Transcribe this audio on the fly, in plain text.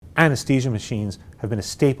anesthesia machines have been a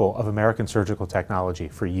staple of American surgical technology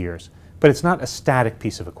for years, but it's not a static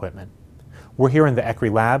piece of equipment. We're here in the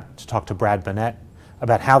ECRI lab to talk to Brad Bonnette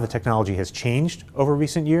about how the technology has changed over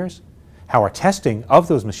recent years, how our testing of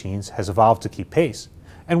those machines has evolved to keep pace,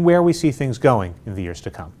 and where we see things going in the years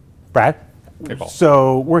to come. Brad? Hey, Paul.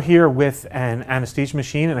 So we're here with an anesthesia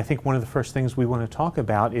machine, and I think one of the first things we want to talk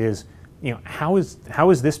about is, how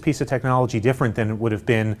is this piece of technology different than it would have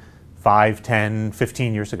been 5, 10,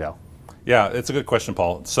 15 years ago? Yeah, it's a good question,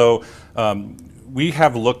 Paul. So we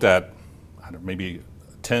have looked at maybe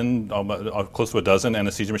 10, close to a dozen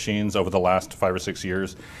anesthesia machines over the last 5 or 6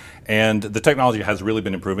 years. And the technology has really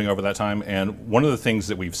been improving over that time. And one of the things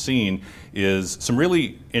that we've seen is some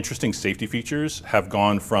really interesting safety features have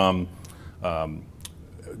gone from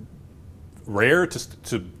rare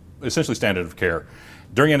to essentially standard of care.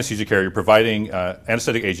 During anesthesia care, you're providing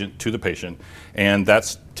anesthetic agent to the patient, and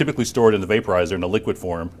that's typically stored in the vaporizer in a liquid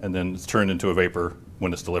form, and then it's turned into a vapor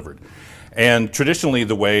when it's delivered. And traditionally,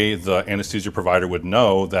 the way the anesthesia provider would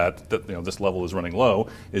know that this level is running low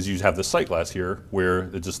is you have this sight glass here where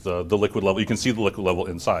it's just the liquid level, you can see the liquid level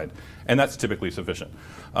inside, and that's typically sufficient.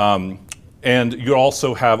 And you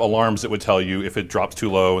also have alarms that would tell you if it drops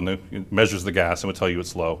too low, and it measures the gas and would tell you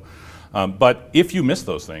it's low. But if you miss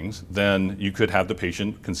those things, then you could have the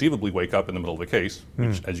patient conceivably wake up in the middle of a case,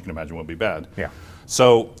 which, as you can imagine, would be bad. Yeah.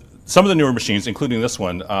 So some of the newer machines, including this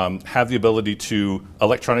one, have the ability to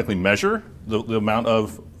electronically measure the amount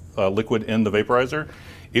of liquid in the vaporizer.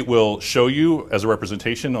 It will show you as a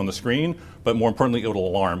representation on the screen, but more importantly, it will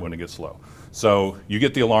alarm when it gets low. So you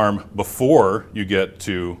get the alarm before you get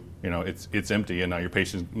to it's empty, and now your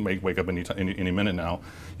patient may wake up any minute now.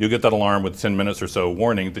 You'll get that alarm with 10 minutes or so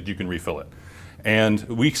warning that you can refill it. And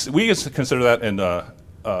we consider that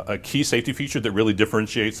a key safety feature that really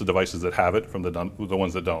differentiates the devices that have it from the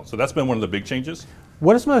ones that don't. So that's been one of the big changes.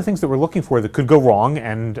 What are some of the things that we're looking for that could go wrong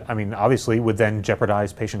and, obviously would then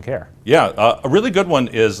jeopardize patient care? Yeah, a really good one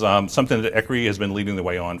is something that ECRI has been leading the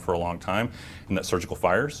way on for a long time, and that's surgical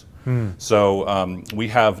fires. So we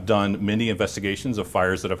have done many investigations of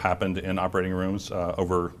fires that have happened in operating rooms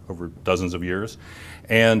over dozens of years.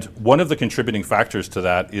 And one of the contributing factors to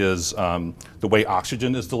that is the way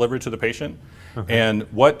oxygen is delivered to the patient. Okay. And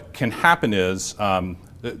what can happen is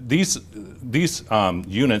these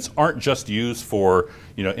units aren't just used for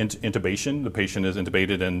intubation. The patient is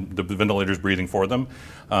intubated and the ventilator is breathing for them.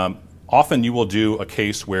 Often you will do a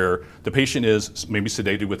case where the patient is maybe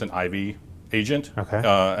sedated with an IV agent, okay.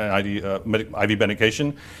 an IV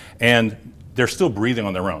medication, and they're still breathing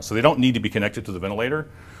on their own. So they don't need to be connected to the ventilator,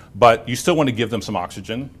 but you still want to give them some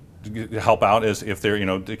oxygen to help out as if they're,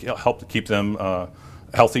 to help to keep them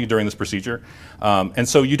healthy during this procedure. And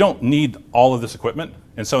so you don't need all of this equipment.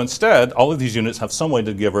 And so instead, all of these units have some way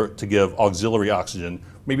to give auxiliary oxygen,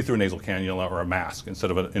 maybe through a nasal cannula or a mask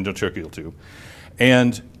instead of an endotracheal tube.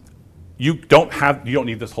 And you don't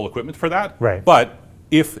need this whole equipment for that. Right. But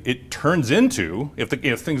if it turns into, if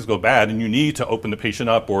things go bad and you need to open the patient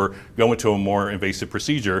up or go into a more invasive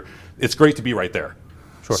procedure, it's great to be right there.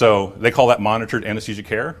 Sure. So they call that monitored anesthesia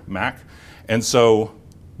care, MAC. And so,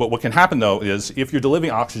 but what can happen though is if you're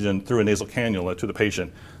delivering oxygen through a nasal cannula to the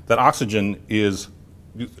patient, that oxygen is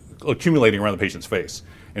accumulating around the patient's face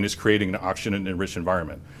and is creating an oxygen-enriched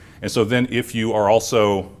environment. And so then if you are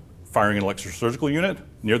also firing an electrosurgical unit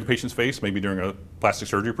near the patient's face, maybe during a plastic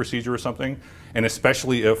surgery procedure or something, and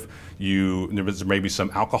especially if there may be some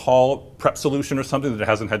alcohol prep solution or something that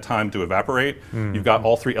hasn't had time to evaporate, you've got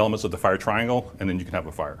all three elements of the fire triangle, and then you can have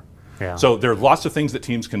a fire. Yeah. So there are lots of things that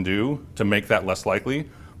teams can do to make that less likely,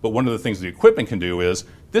 but one of the things the equipment can do is,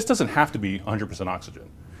 this doesn't have to be 100% oxygen.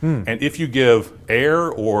 And if you give air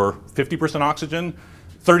or 50% oxygen,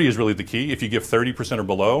 30 is really the key. If you give 30% or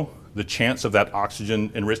below, the chance of that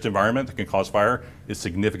oxygen-enriched environment that can cause fire is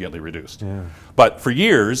significantly reduced. Yeah. But for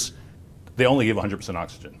years, they only give 100%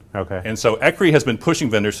 oxygen. Okay. And so ECRI has been pushing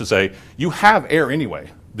vendors to say, you have air anyway.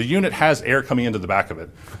 The unit has air coming into the back of it.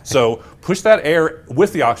 So push that air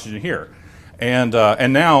with the oxygen here. And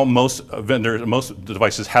now most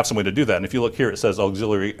devices have some way to do that. And if you look here, it says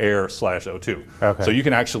auxiliary air /O2. Okay. So you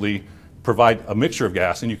can actually provide a mixture of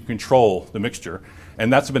gas and you can control the mixture.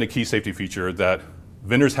 And that's been a key safety feature that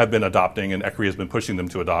vendors have been adopting and ECRI has been pushing them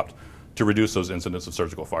to adopt to reduce those incidents of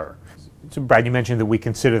surgical fire. So Brad, you mentioned that we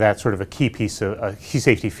consider that sort of a key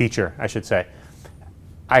safety feature, I should say.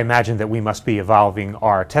 I imagine that we must be evolving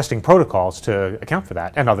our testing protocols to account for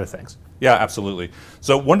that and other things. Yeah, absolutely.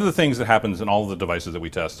 So one of the things that happens in all of the devices that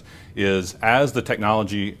we test is as the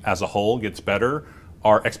technology as a whole gets better,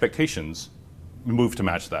 our expectations move to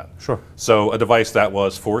match that. Sure. So a device that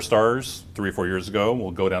was 4 stars 3 or 4 years ago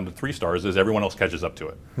will go down to 3 stars as everyone else catches up to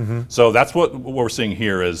it. So that's what we're seeing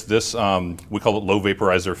here is this, we call it low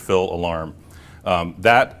vaporizer fill alarm.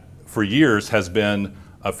 That for years has been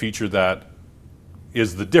a feature that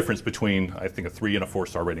is the difference between, I think, a 3 and a 4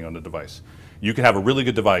 star rating on the device. You can have a really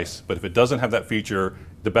good device, but if it doesn't have that feature,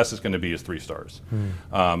 the best it's going to be is 3 stars.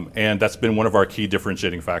 And that's been one of our key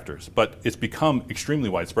differentiating factors. But it's become extremely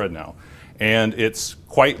widespread now. And it's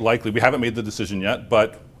quite likely, we haven't made the decision yet,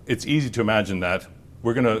 but it's easy to imagine that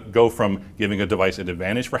we're going to go from giving a device an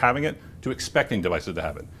advantage for having it to expecting devices to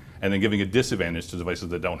have it, and then giving a disadvantage to devices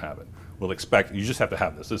that don't have it. We'll expect, you just have to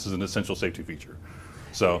have this. This is an essential safety feature.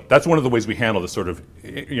 So that's one of the ways we handle this sort of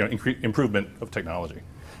improvement of technology.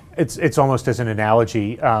 It's almost as an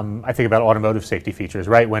analogy, I think about automotive safety features,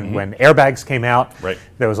 right? When airbags came out, right,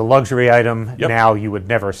 there was a luxury item. Yep. Now you would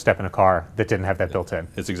never step in a car that didn't have that built in.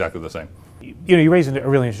 It's exactly the same. You raised a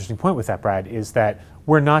really interesting point with that, Brad, is that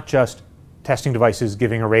we're not just testing devices,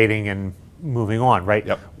 giving a rating, and moving on, right?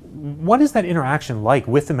 Yep. What is that interaction like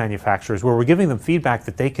with the manufacturers where we're giving them feedback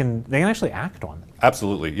that they can actually act on?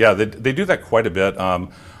 Absolutely. Yeah, they do that quite a bit.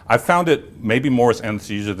 I've found it maybe more as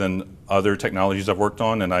anesthesia than other technologies I've worked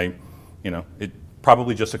on, and it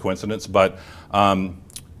probably just a coincidence, but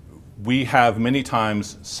we have many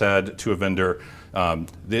times said to a vendor,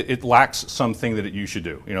 it lacks something that you should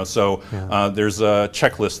do. There's a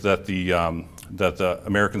checklist that the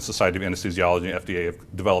American Society of Anesthesiology and FDA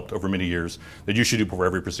have developed over many years that you should do for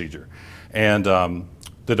every procedure. And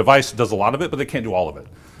the device does a lot of it, but they can't do all of it.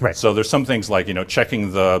 Right. So there's some things like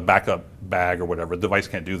checking the backup bag or whatever. The device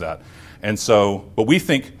can't do that. And so, but we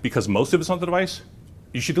think because most of it's on the device,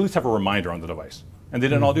 you should at least have a reminder on the device. And they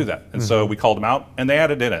didn't all do that. And so we called them out and they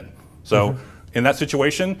added it in. So in that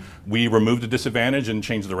situation, we removed the disadvantage and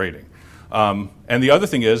changed the rating. And the other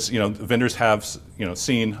thing is, vendors have,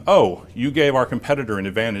 seen, oh, you gave our competitor an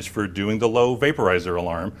advantage for doing the low vaporizer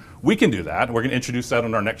alarm. We can do that. We're going to introduce that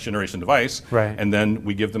on our next generation device. Right. And then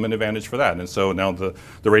we give them an advantage for that. And so now the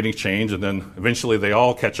ratings change, and then eventually they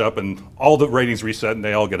all catch up and all the ratings reset, and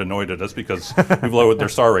they all get annoyed at us because we've lowered their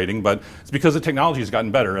star rating. But it's because the technology has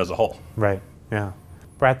gotten better as a whole. Right. Yeah.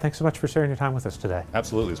 Brad, thanks so much for sharing your time with us today.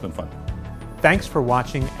 Absolutely. It's been fun. Thanks for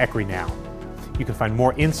watching ECRI Now. You can find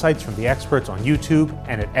more insights from the experts on YouTube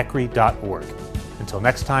and at ECRI.org. Until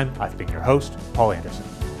next time, I've been your host, Paul Anderson.